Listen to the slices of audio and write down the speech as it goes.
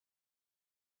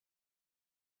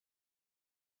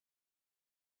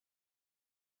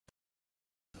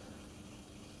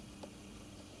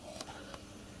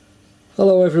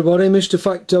Hello everybody, Mr.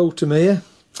 Factotum here.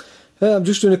 I'm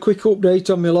just doing a quick update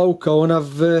on my Loco, and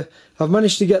I've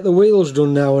managed to get the wheels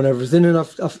done now and everything, and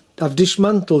I've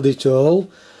dismantled it all,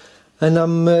 and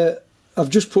I've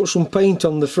just put some paint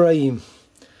on the frame,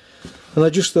 and I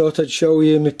just thought I'd show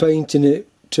you me painting it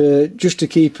just to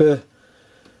keep a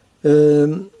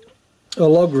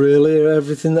log really of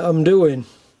everything that I'm doing.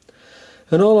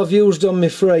 And all I've used on my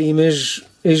frame is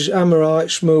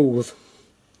hammerite smooth,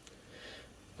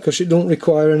 because it don't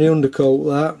require any undercoat,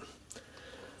 that.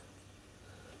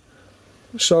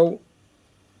 So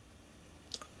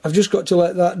I've just got to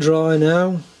let that dry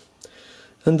now,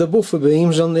 and the buffer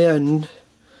beams on the end,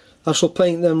 I shall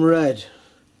paint them red.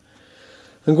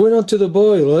 And going on to the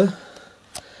boiler,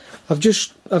 I've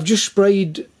just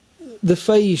sprayed the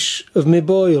face of my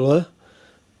boiler,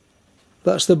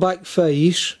 that's the back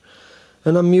face,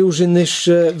 and I'm using this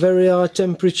very high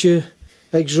temperature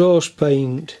exhaust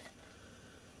paint,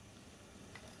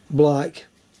 black.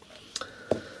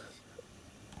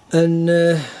 And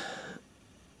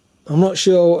I'm not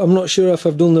sure if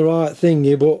I've done the right thing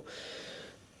here, but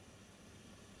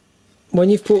when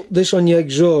you've put this on your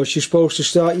exhaust, you're supposed to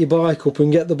start your bike up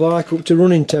and get the bike up to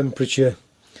running temperature.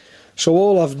 So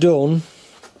all I've done,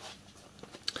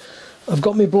 I've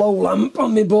got my blow lamp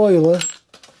on my boiler.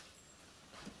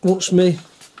 Once my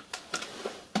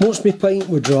paint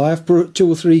were dry, I've put 2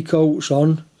 or 3 coats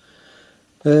on,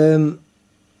 and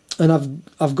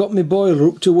I've got my boiler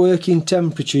up to working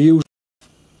temperature.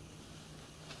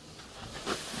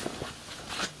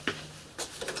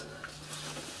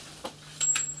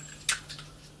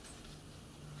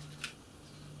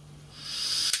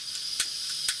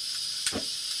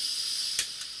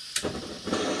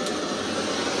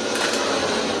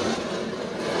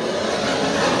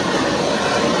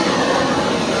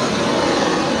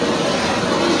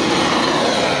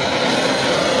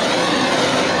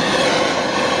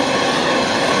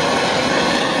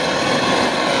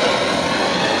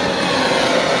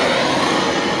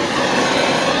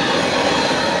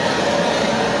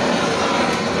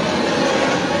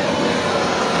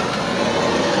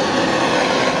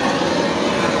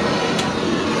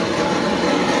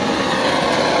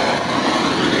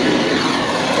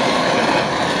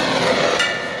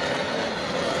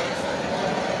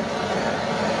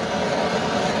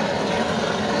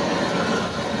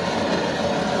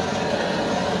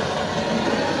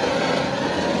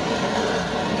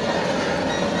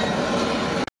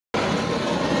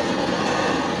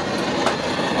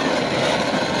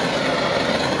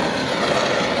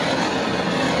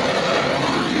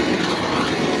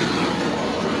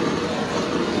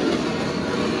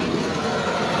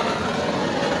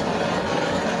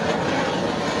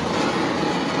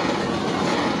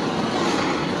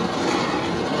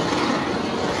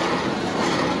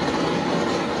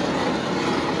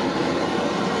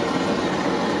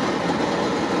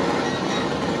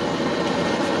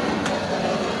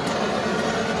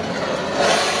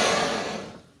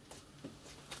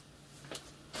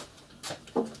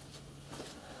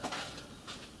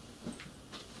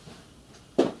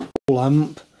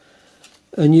 Lamp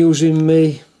and using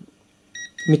my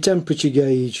temperature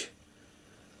gauge,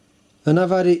 and I've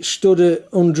had it stood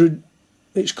at 100.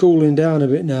 It's cooling down a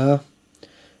bit now.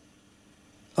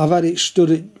 I've had it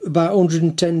stood at about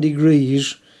 110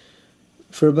 degrees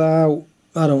for about,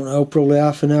 I don't know, probably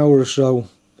half an hour or so.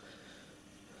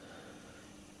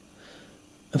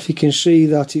 If you can see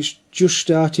that, it's just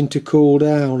starting to cool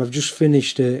down. I've just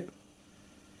finished it.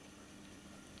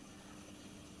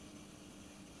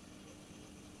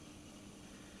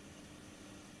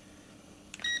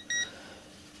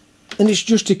 And it's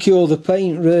just to cure the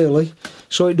paint really,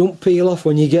 so it don't peel off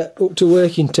when you get up to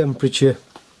working temperature.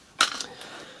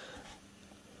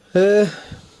 Yeah,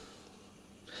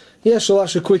 so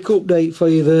that's a quick update for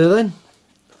you there then.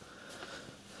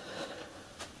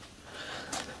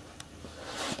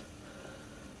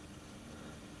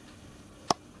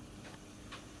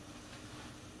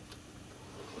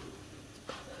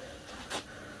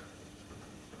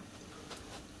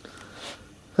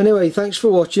 Anyway, thanks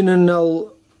for watching, and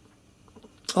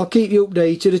I'll keep you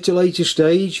updated at a later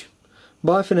stage.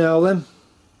 Bye for now then.